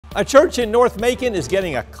A church in North Macon is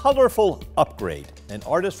getting a colorful upgrade. An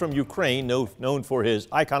artist from Ukraine, known for his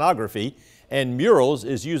iconography and murals,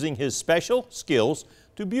 is using his special skills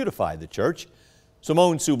to beautify the church.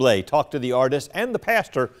 Simone Soublé talked to the artist and the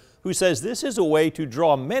pastor, who says this is a way to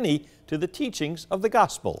draw many to the teachings of the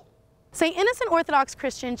gospel. St. Innocent Orthodox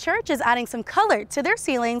Christian Church is adding some color to their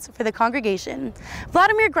ceilings for the congregation.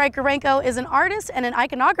 Vladimir Grigorenko is an artist and an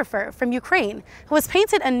iconographer from Ukraine who has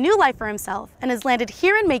painted a new life for himself and has landed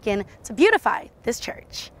here in Macon to beautify this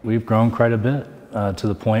church. We've grown quite a bit to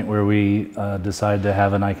the point where we decided to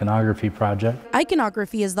have an iconography project.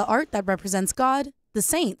 Iconography is the art that represents God, the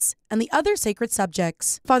saints, and the other sacred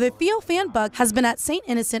subjects. Father Theo Fanbuck has been at St.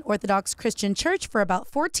 Innocent Orthodox Christian Church for about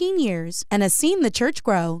 14 years and has seen the church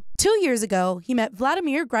grow. 2 years ago, he met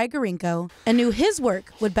Vladimir Grigorenko and knew his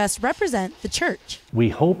work would best represent the church. We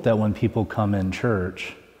hope that when people come in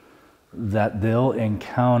church, that they'll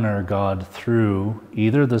encounter God through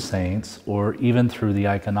either the saints or even through the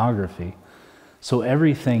iconography. So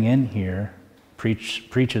everything in here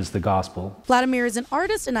preaches the gospel. Vladimir is an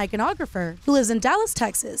artist and iconographer who lives in Dallas,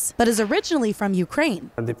 Texas, but is originally from Ukraine.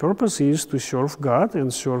 The purpose is to serve God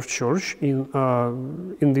and serve church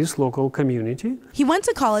in this local community. He went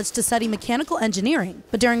to college to study mechanical engineering,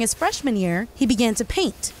 but during his freshman year, he began to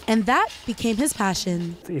paint, and that became his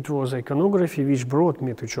passion. It was iconography which brought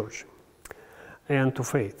me to church and to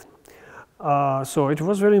faith. So it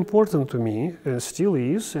was very important to me, and still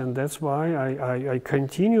is, and that's why I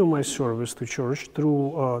continue my service to church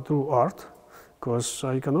through art, because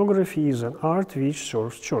iconography is an art which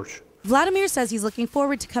serves church. Vladimir says he's looking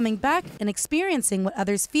forward to coming back and experiencing what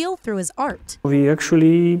others feel through his art. We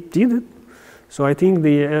actually did it. So I think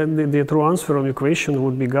the true answer on the question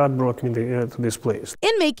would be God brought me to this place.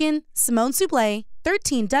 In Macon, Simone Soublé,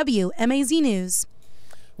 13 WMAZ News.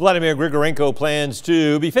 Vladimir Grigorenko plans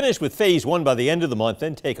to be finished with phase 1 by the end of the month,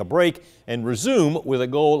 then take a break and resume with a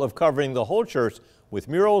goal of covering the whole church with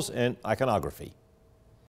murals and iconography.